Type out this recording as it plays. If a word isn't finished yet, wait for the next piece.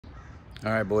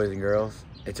All right, boys and girls,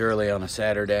 it's early on a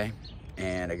Saturday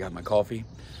and I got my coffee,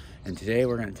 and today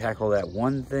we're going to tackle that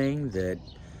one thing that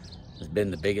has been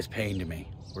the biggest pain to me.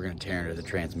 We're going to tear into the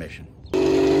transmission.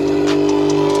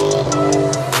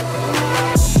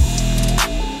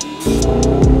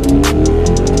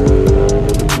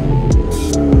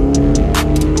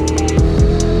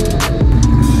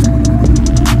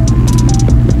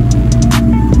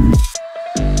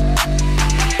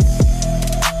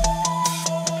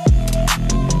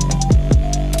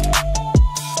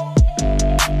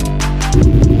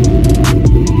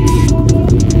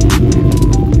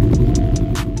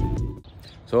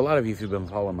 So a lot of you who've been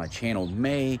following my channel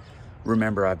may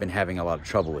remember I've been having a lot of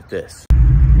trouble with this.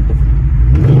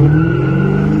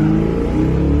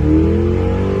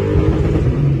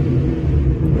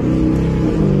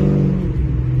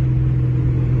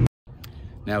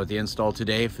 Now with the install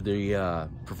today for the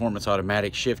performance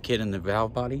automatic shift kit in the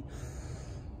valve body,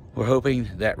 we're hoping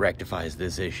that rectifies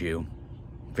this issue.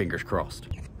 Fingers crossed.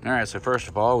 All right, so first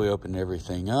of all, we opened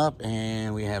everything up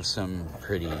and we have some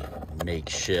pretty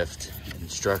makeshift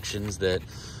instructions that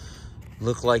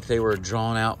look like they were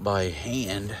drawn out by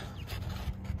hand.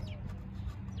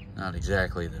 Not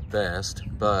exactly the best,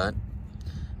 but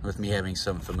with me having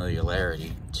some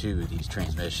familiarity to these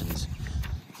transmissions,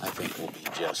 I think we'll be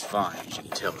just fine. As you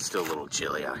can tell, it's still a little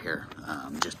chilly out here.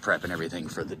 Just prepping everything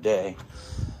for the day.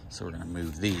 So we're gonna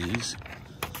move these.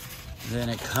 Then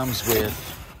it comes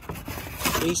with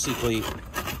basically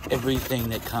everything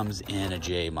that comes in a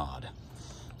J mod.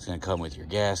 It's gonna come with your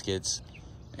gaskets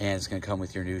and it's gonna come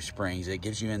with your new springs. It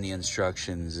gives you in the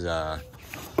instructions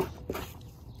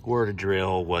where to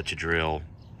drill, what to drill.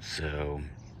 So,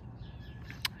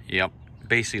 yep,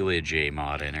 basically a J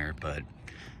mod in there, but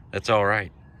that's all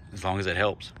right, as long as it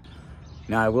helps.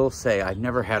 Now I will say I've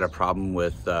never had a problem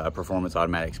with Performance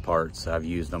Automatics parts. I've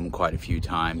used them quite a few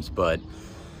times, but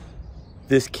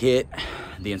this kit,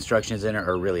 the instructions in it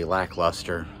are really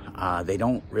lackluster. They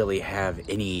don't really have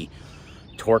any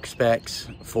torque specs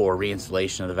for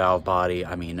reinstallation of the valve body.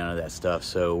 I mean, none of that stuff.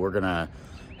 So we're gonna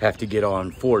have to get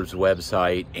on Ford's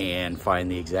website and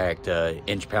find the exact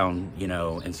inch-pound,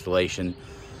 installation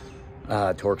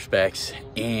torque specs,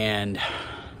 and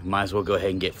might as well go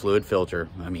ahead and get fluid filter.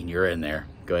 I mean, you're in there.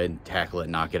 Go ahead and tackle it,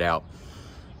 knock it out.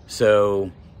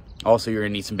 So also you're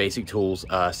gonna need some basic tools.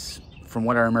 From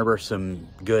what I remember, some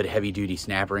good heavy-duty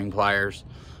snap ring pliers,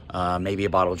 maybe a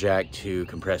bottle jack to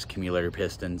compress accumulator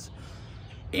pistons,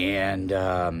 and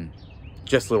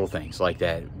just little things like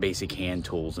that, basic hand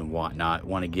tools and whatnot.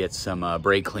 Want to get some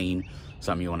brake clean,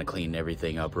 something you want to clean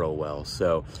everything up real well.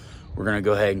 So we're going to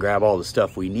go ahead and grab all the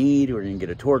stuff we need. We're going to get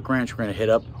a torque wrench. We're going to hit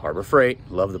up Harbor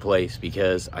Freight. Love the place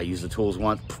because I use the tools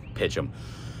once, pitch them.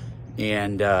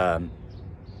 And we're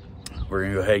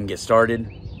going to go ahead and get started.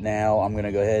 Now I'm going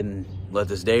to go ahead and let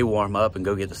this day warm up and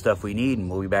go get the stuff we need, and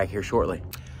we'll be back here shortly.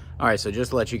 All right, so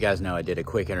just to let you guys know, I did a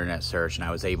quick internet search and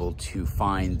I was able to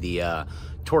find the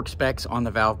torque specs on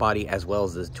the valve body as well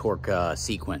as the torque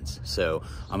sequence. So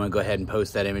I'm gonna go ahead and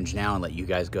post that image now and let you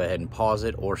guys go ahead and pause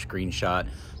it or screenshot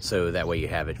so that way you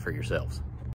have it for yourselves.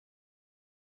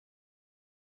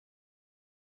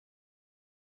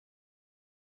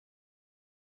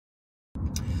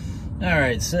 All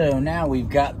right, so now we've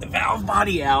got the valve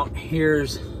body out.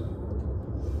 Here's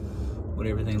what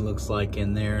everything looks like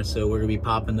in there. So we're gonna be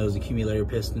popping those accumulator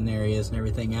piston areas and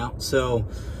everything out. So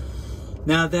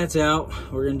now that that's out,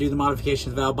 we're gonna do the modification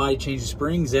of the valve body, change the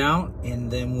springs out, and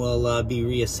then we'll be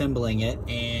reassembling it.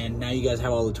 And now you guys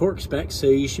have all the torque specs, so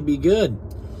you should be good.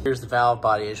 Here's the valve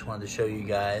body. I just wanted to show you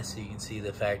guys so you can see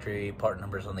the factory part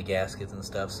numbers on the gaskets and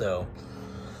stuff. So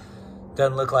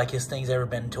doesn't look like this thing's ever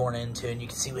been torn into, and you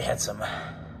can see we had some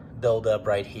buildup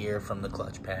right here from the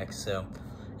clutch packs. So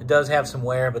it does have some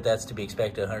wear, but that's to be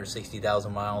expected.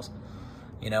 160,000 miles.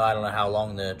 I don't know how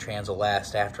long the trans will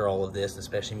last after all of this,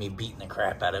 especially me beating the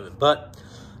crap out of it. But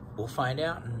we'll find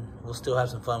out, and we'll still have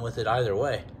some fun with it either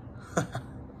way.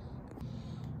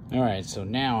 All right, so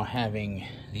now having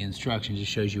the instructions, it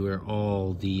shows you where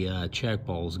all the check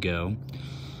balls go.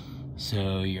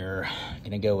 So you're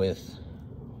gonna go with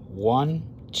 1,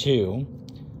 2,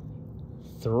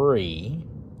 3,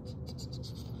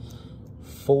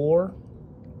 4.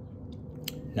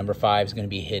 Number 5 is going to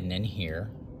be hidden in here.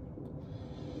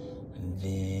 And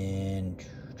then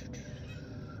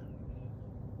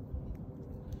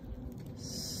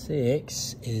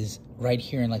 6 is right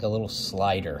here in like a little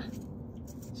slider.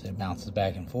 So it bounces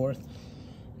back and forth.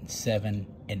 And 7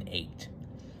 and 8.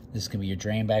 This is going to be your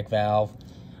drain back valve.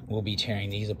 We'll be tearing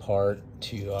these apart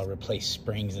to replace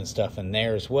springs and stuff in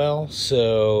there as well.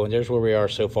 So there's where we are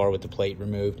so far with the plate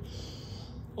removed.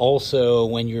 Also,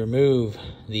 when you remove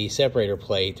the separator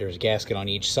plate, there's a gasket on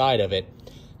each side of it,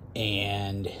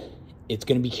 and it's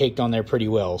going to be caked on there pretty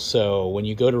well. So when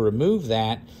you go to remove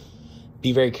that,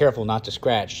 be very careful not to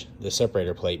scratch the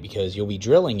separator plate, because you'll be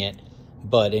drilling it,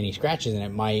 but any scratches in it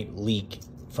might leak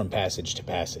from passage to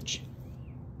passage.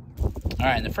 All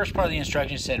right, and the first part of the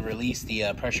instructions said release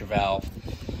the pressure valve.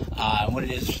 What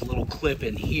it is a little clip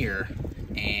in here,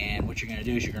 and what you're going to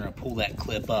do is you're going to pull that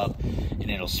clip up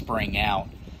and it'll spring out.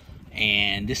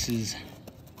 And this is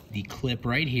the clip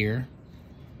right here,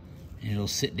 and it'll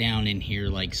sit down in here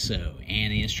like so.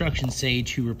 And the instructions say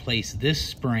to replace this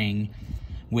spring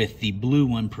with the blue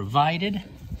one provided.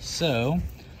 So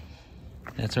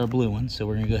that's our blue one. So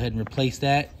we're going to go ahead and replace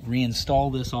that,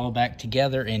 reinstall this all back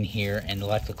together in here, and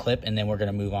elect the clip, and then we're going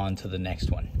to move on to the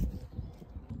next one.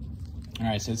 All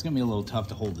right, so it's going to be a little tough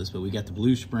to hold this, but we got the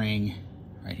blue spring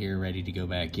right here ready to go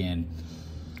back in.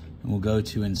 And we'll go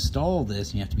to install this,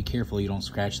 and you have to be careful you don't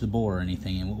scratch the bore or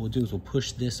anything. And what we'll do is we'll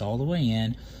push this all the way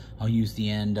in. I'll use the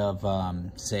end of,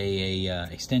 say, a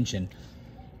extension.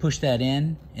 Push that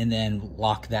in, and then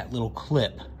lock that little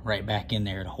clip right back in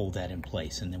there to hold that in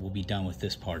place, and then we'll be done with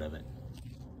this part of it.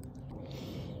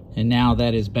 And now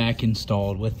that is back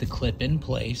installed with the clip in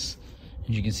place.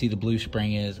 As you can see, the blue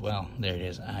spring is, well, there it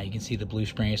is. You can see the blue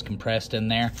spring is compressed in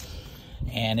there,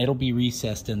 and it'll be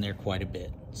recessed in there quite a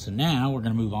bit. So now we're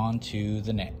going to move on to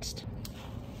the next.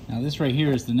 Now this right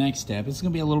here is the next step. It's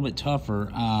going to be a little bit tougher.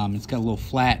 It's got a little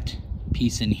flat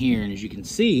piece in here, and as you can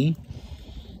see,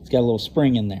 it's got a little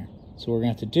spring in there. So what we're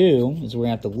going to have to do is we're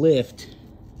going to have to lift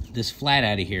this flat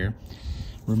out of here,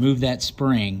 remove that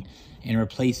spring, and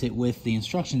replace it with, the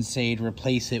instructions say to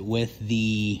replace it with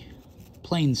the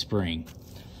plain spring.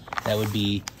 That would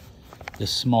be the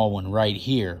small one right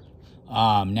here.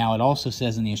 Now it also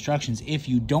says in the instructions, if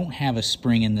you don't have a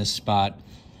spring in this spot,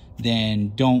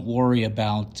 then don't worry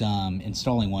about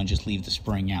installing one, just leave the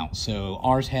spring out. So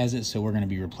ours has it, so we're going to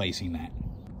be replacing that.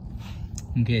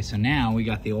 Okay, so now we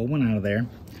got the old one out of there,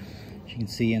 as you can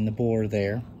see in the bore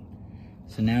there.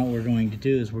 So now what we're going to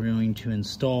do is we're going to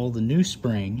install the new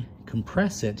spring,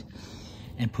 compress it,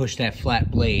 and push that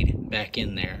flat blade back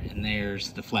in there. And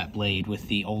there's the flat blade with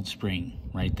the old spring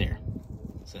right there.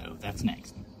 So that's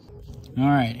next. All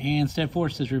right, and step 4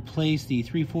 says replace the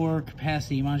 3/4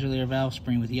 capacity modulator valve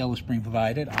spring with the yellow spring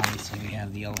provided. Obviously we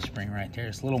have the yellow spring right there,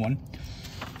 it's a little one.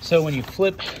 So when you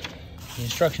flip the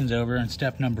instructions over in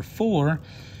step number 4,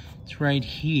 it's right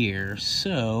here.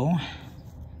 So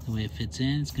the way it fits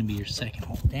in, it's going to be your second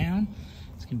hole down.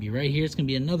 It's going to be right here. It's going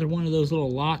to be another one of those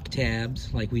little lock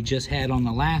tabs like we just had on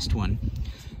the last one.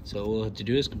 So what we'll have to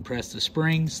do is compress the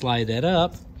spring, slide that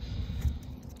up,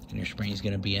 and your spring is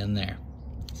going to be in there.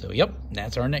 So yep,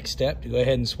 that's our next step, to go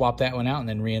ahead and swap that one out and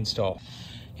then reinstall.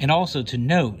 And also to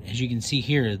note, as you can see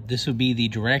here, this would be the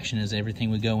direction as everything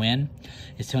would go in.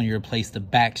 It's telling you to replace the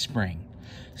back spring.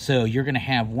 So you're going to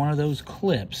have one of those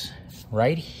clips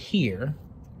right here,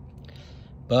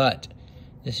 but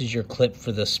this is your clip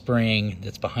for the spring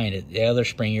that's behind it. The other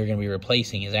spring you're going to be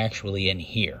replacing is actually in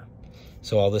here.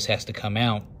 So all this has to come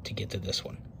out to get to this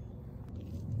one.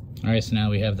 All right, so now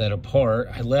we have that apart.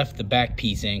 I left the back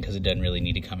piece in because it doesn't really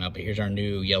need to come out, but here's our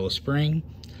new yellow spring.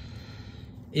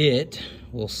 It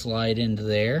will slide into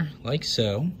there like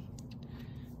so.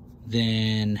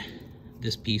 Then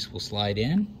this piece will slide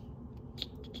in.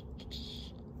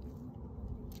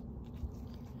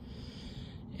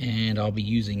 And I'll be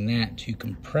using that to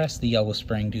compress the yellow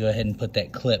spring to go ahead and put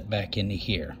that clip back into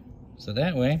here. So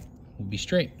that way, we'll be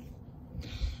straight.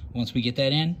 Once we get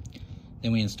that in,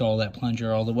 then we install that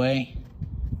plunger all the way,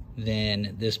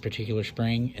 then this particular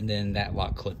spring, and then that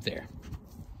lock clip there.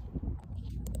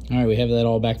 All right, we have that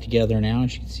all back together now,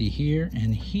 as you can see here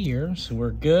and here, so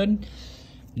we're good.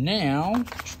 Now,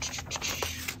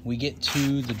 we get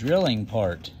to the drilling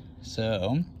part.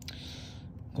 So,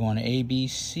 going to A, B,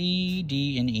 C,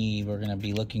 D, and E, we're gonna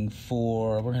be looking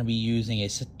for, we're gonna be using a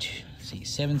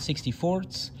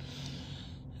 7/64,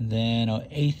 then an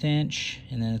 1/8 inch,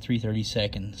 and then a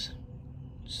 3/32.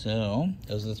 So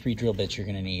those are the 3 drill bits you're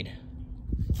going to need.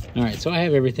 All right, so I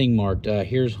have everything marked.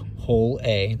 Here's hole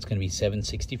A, it's going to be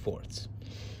 7/64.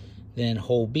 Then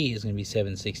hole B is going to be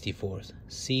 7/64.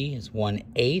 C is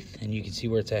 1/8, and you can see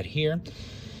where it's at here.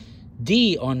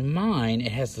 D on mine,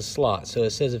 it has the slot, so it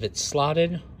says if it's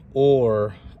slotted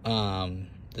or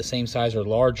the same size or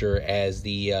larger as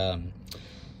the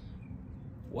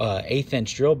 1/8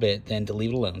 inch drill bit, then to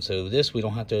leave it alone. So this we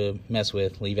don't have to mess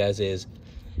with, leave as is.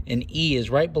 And E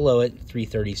is right below it,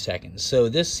 3/32. So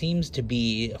this seems to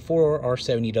be for our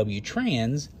 70W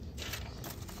trans.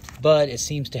 but it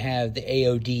seems to have the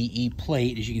AODE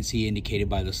plate, as you can see indicated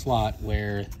by the slot,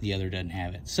 where the other doesn't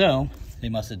have it. So they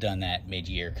must have done that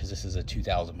mid-year because this is a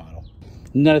 2000 model.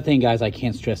 Another thing, guys, I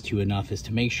can't stress to you enough is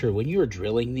to make sure when you're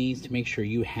drilling these, to make sure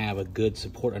you have a good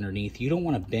support underneath. You don't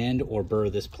want to bend or burr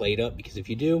this plate up, because if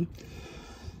you do,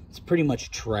 it's pretty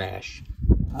much trash.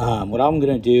 What I'm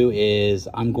going to do is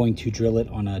I'm going to drill it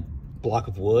on a block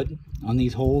of wood on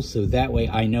these holes, so that way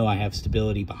I know I have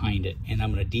stability behind it, and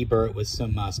I'm going to deburr it with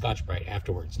some Scotch-Brite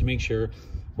afterwards to make sure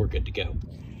we're good to go.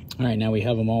 All right, now we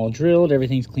have them all drilled.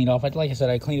 Everything's cleaned off. Like I said,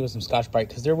 I cleaned it with some Scotch-Brite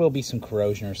because there will be some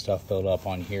corrosion or stuff built up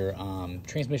on here.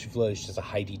 Transmission fluid is just a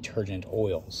high detergent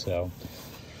oil, so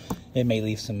it may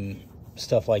leave some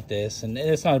stuff like this, and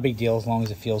it's not a big deal as long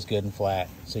as it feels good and flat,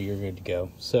 so you're good to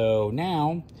go. So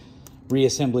now,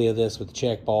 reassembly of this with the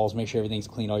check balls. Make sure everything's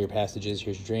clean, all your passages.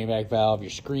 Here's your drain back valve, your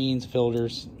screens,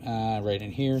 filters, right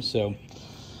in here. So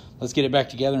let's get it back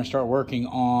together and start working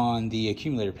on the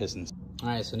accumulator pistons. All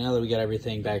right, so now that we got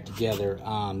everything back together,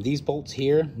 these bolts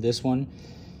here, this one,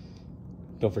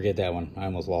 don't forget that one. I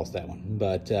almost lost that one.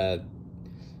 But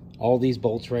all these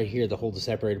bolts right here that hold the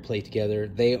separator plate together,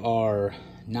 they are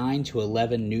 9 to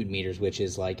 11 newton meters, which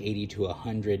is like 80 to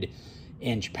 100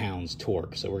 inch-pounds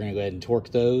torque. So we're going to go ahead and torque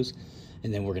those,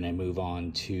 and then we're going to move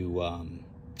on to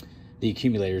the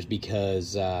accumulators,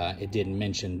 because it didn't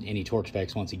mention any torque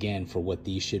specs once again for what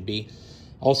these should be.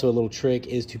 Also, a little trick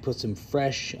is to put some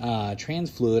fresh trans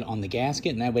fluid on the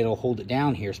gasket, and that way it'll hold it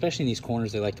down here, especially in these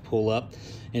corners they like to pull up,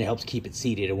 and it helps keep it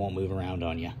seated. It won't move around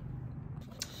on you.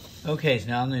 Okay, so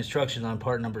now on the instructions on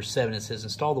part number 7, it says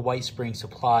install the white spring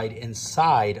supplied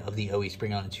inside of the OE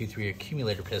spring on a 2-3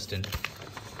 accumulator piston.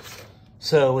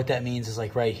 So what that means is,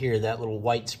 like right here, that little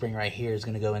white spring right here is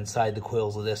going to go inside the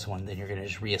coils of this one. Then you're going to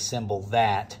just reassemble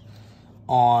that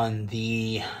on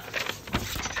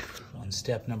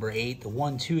step number 8, the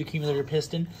 1-2 accumulator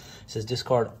piston. It says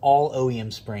discard all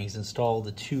OEM springs, install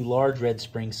the 2 large red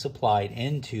springs supplied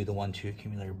into the 1-2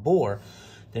 accumulator bore,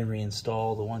 then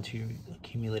reinstall the 1-2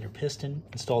 accumulator piston,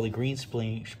 install the green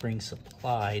spring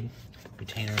supplied,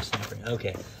 retainer and snap ring.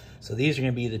 Okay, so these are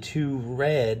going to be the 2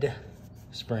 red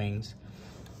springs,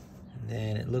 and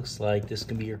then it looks like this is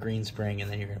going to be your green spring,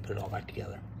 and then you're going to put it all back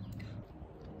together.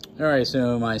 All right,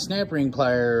 so my snap ring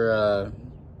plier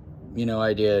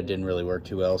idea didn't really work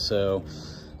too well, so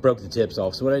broke the tips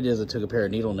off. So what I did is I took a pair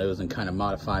of needle nose and kind of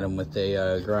modified them with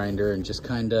a grinder, and just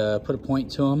kind of put a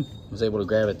point to them. I was able to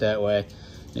grab it that way,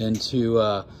 and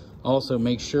to also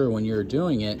make sure when you're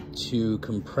doing it to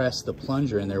compress the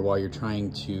plunger in there while you're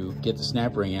trying to get the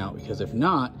snap ring out, because if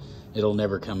not, it'll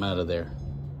never come out of there.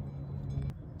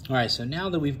 All right, so now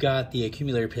that we've got the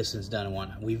accumulator pistons done and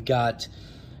whatnot, we've got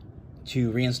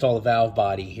to reinstall the valve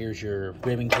body. Here's your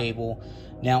ribbon cable.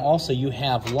 Now also you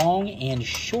have long and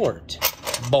short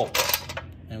bolts,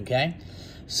 okay?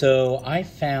 So I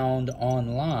found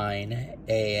online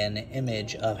an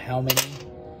image of how many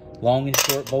long and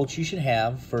short bolts you should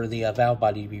have for the valve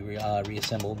body to be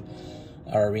reassembled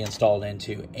or reinstalled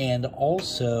into, and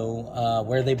also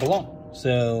where they belong.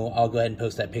 So I'll go ahead and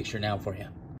post that picture now for you.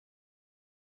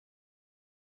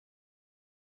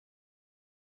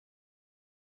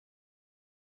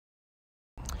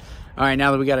 All right,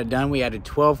 now that we got it done, we added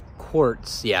 12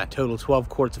 quarts, total 12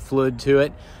 quarts of fluid to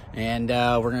it, and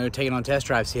we're gonna go take it on test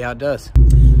drive, see how it does.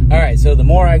 All right, so the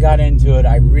more I got into it,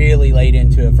 I really laid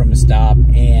into it from the stop,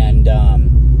 and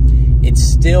it's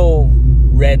still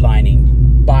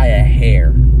redlining by a hair.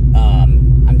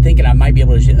 I'm thinking I might be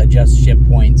able to adjust ship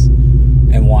points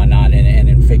and whatnot,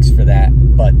 and fix for that.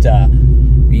 But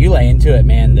you lay into it,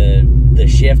 man, the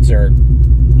shifts are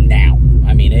now.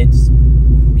 I mean, it's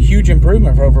huge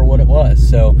improvement over what it was.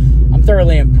 So I'm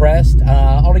thoroughly impressed.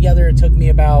 Altogether, it took me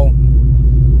about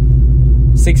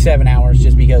 6-7 hours,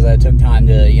 just because I took time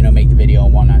to make the video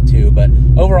and whatnot too. But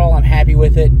overall, I'm happy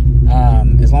with it.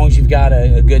 As long as you've got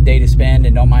a good day to spend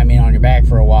and don't mind being on your back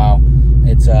for a while,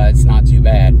 it's not too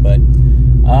bad. But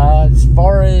as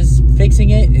far as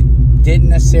fixing it, it didn't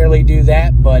necessarily do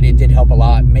that, but it did help a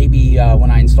lot. Maybe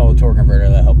when I install a torque converter,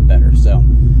 that'll help better. So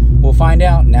we'll find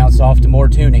out. Now it's off to more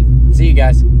tuning. See you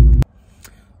guys.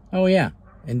 Oh yeah,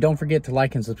 and don't forget to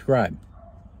like and subscribe.